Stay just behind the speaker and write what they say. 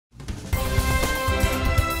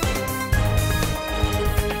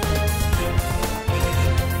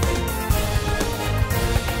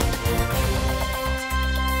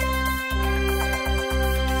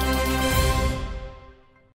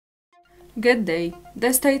Good day.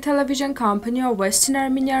 The state television company of Western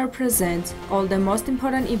Armenia presents all the most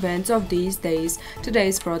important events of these days.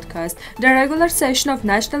 Today's broadcast. The regular session of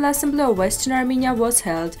National Assembly of Western Armenia was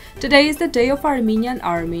held. Today is the Day of Armenian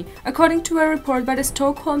Army. According to a report by the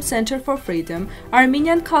Stockholm Center for Freedom,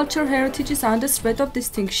 Armenian cultural heritage is under threat of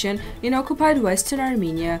extinction in occupied Western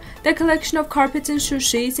Armenia. The collection of carpets in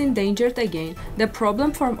Shushi is endangered again. The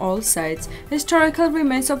problem from all sides. Historical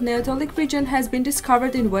remains of Neolithic region has been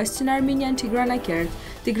discovered in Western Armenia and Tigranakert.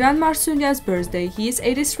 Tigran Mansurian's birthday. He is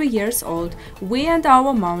 83 years old. We and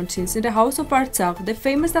Our Mountains in the House of Artsakh, the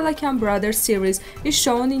famous Dilakian brothers series, is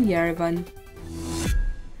shown in Yerevan.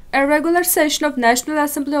 A regular session of National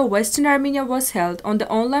Assembly of Western Armenia was held on the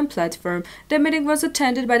online platform. The meeting was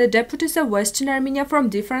attended by the deputies of Western Armenia from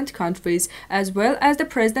different countries, as well as the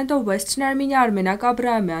president of Western Armenia,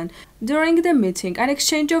 Agatangeghos. During the meeting, an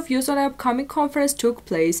exchange of views on the upcoming conference took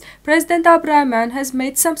place. President Agatangeghos has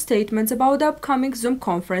made some statements about the upcoming Zoom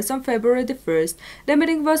conference on February the 1st. The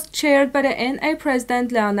meeting was chaired by the NA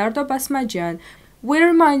President Leonardo Basmajian. We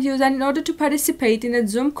remind you that in order to participate in the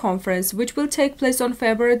Zoom conference, which will take place on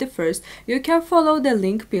February the 1st, you can follow the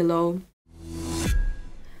link below.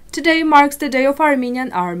 Today marks the Day of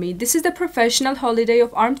Armenian Army. This is the professional holiday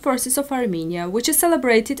of Armed Forces of Armenia, which is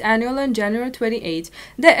celebrated annually on January 28.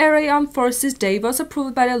 The Area Armed Forces Day was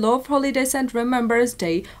approved by the Law of Holidays and Remembrance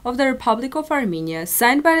Day of the Republic of Armenia,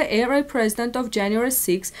 signed by the Area President of January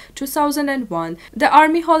 6, 2001. The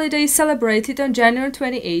Army holiday is celebrated on January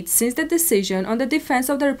 28 since the decision on the defense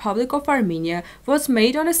of the Republic of Armenia was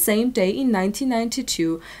made on the same day in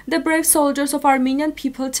 1992. The brave soldiers of Armenian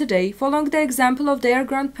people today, following the example of their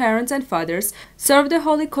grandparents and fathers, serve the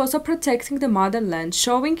holy cause of protecting the motherland,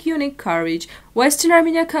 showing unique courage. Western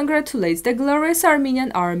Armenia congratulates the glorious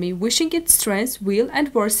Armenian army, wishing it strength, will,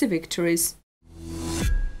 and worthy victories.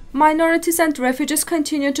 Minorities and refugees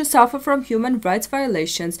continue to suffer from human rights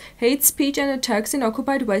violations, hate speech and attacks in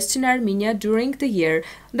occupied Western Armenia during the year.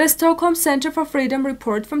 The Stockholm Center for Freedom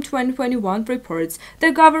report from 2021 reports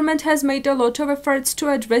the government has made a lot of efforts to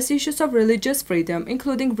address issues of religious freedom,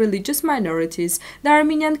 including religious minorities. The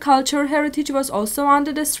Armenian cultural heritage was also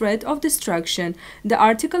under the threat of destruction. The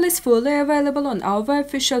article is fully available on our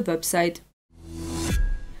official website.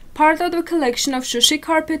 Part of the collection of Shushi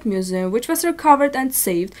Carpet Museum, which was recovered and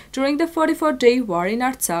saved during the 44-day war in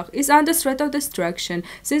Artsakh, is under threat of destruction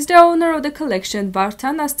since the owner of the collection,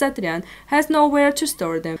 Vartan Astatrian, has nowhere to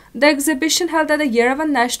store them. The exhibition held at the Yerevan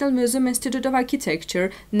National Museum Institute of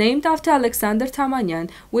Architecture, named after Alexander Tamanyan,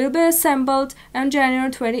 will be assembled on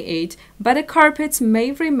January 28, but the carpets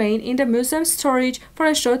may remain in the museum's storage for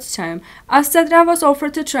a short time. Astatrian was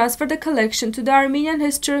offered to transfer the collection to the Armenian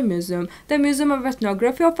History Museum, the Museum of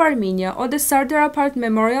Ethnography of Armenia, or the Sardar Park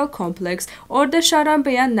Memorial Complex, or the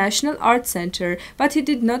Sharambeyan National Art Center, but he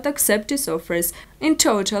did not accept these offers. In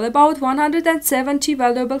total, about 170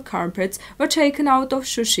 valuable carpets were taken out of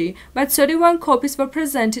Shushi, but 31 copies were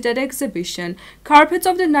presented at the exhibition. Carpets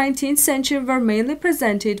of the 19th century were mainly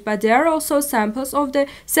presented, but there are also samples of the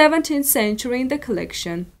 17th century in the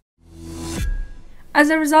collection. As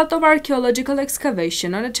a result of archaeological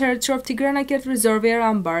excavation on the territory of Tigranakert Reservoir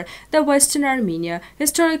Ambar, the Western Armenia,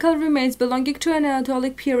 historical remains belonging to a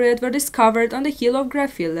Neolithic period were discovered on the hill of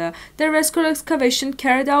Grafila. The rescue excavation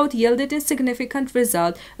carried out yielded insignificant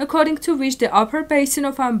result, according to which the upper basin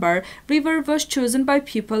of Ambar River was chosen by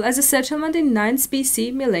people as a settlement in 9th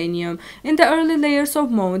BC millennium. In the early layers of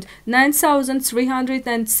mound 9,300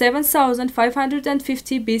 and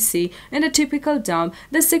 7,550 BC, in a typical dome,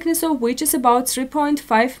 the thickness of which is about 3.5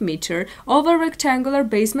 meter, oval rectangular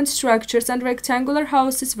basement structures and rectangular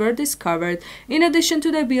houses were discovered. In addition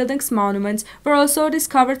to the buildings' monuments, were also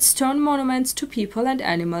discovered stone monuments to people and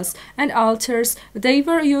animals, and altars. They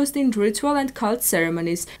were used in ritual and cult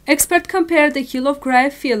ceremonies. Experts compared the hill of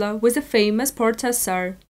Grafila with the famous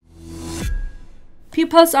Portasar.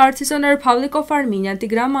 People's artist on the Republic of Armenia,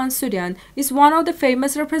 Tigran Mansurian, is one of the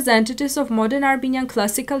famous representatives of modern Armenian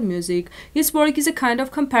classical music. His work is a kind of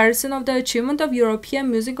comparison of the achievement of European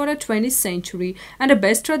music of the 20th century and the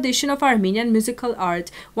best tradition of Armenian musical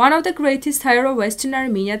art. One of the greatest hero of Western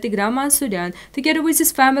Armenia, Tigran Mansurian, together with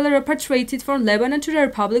his family, repatriated from Lebanon to the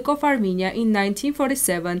Republic of Armenia in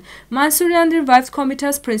 1947. Mansurian revived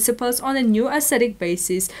Komitas principles on a new aesthetic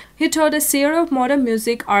basis. He taught a series of modern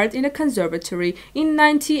music art in a conservatory. In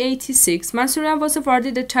 1986, Mansurian was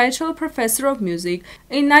awarded the title of Professor of Music.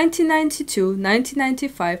 In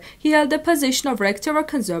 1992-1995, he held the position of Rector of a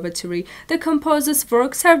Conservatory. The composer's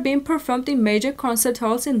works have been performed in major concert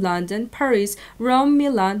halls in London, Paris, Rome,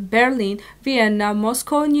 Milan, Berlin, Vienna,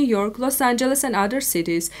 Moscow, New York, Los Angeles, and other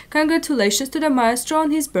cities. Congratulations to the maestro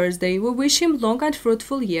on his birthday. We wish him long and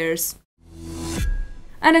fruitful years.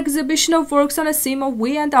 An exhibition of works on a theme of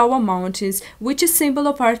We and Our Mountains, which is symbol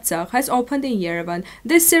of Artsakh, has opened in Yerevan.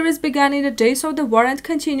 This series began in the days of the war and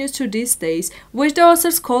continues to these days, which the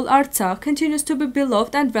authors call Artsakh continues to be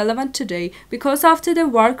beloved and relevant today because after the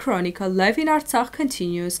war chronicle, life in Artsakh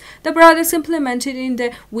continues. The brothers implemented in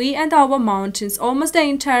the We and Our Mountains almost the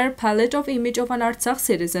entire palette of image of an Artsakh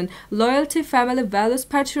citizen: loyalty, family values,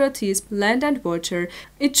 patriotism, land and water.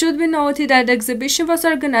 It should be noted that the exhibition was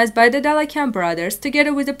organized by the Dilakian brothers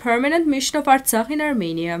together with the permanent mission of Artsakh in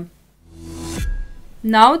Armenia.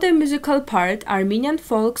 Now the musical part, Armenian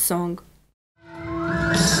folk song.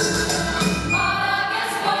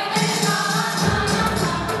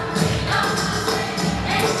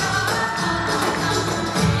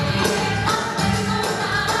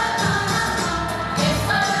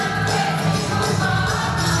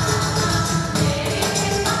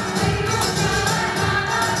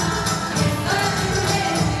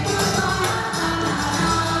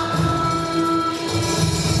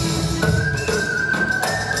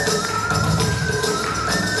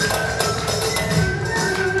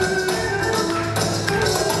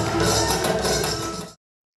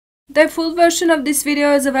 The full version of this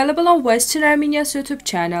video is available on Western Armenia's YouTube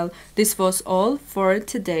channel. This was all for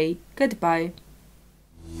today. Goodbye.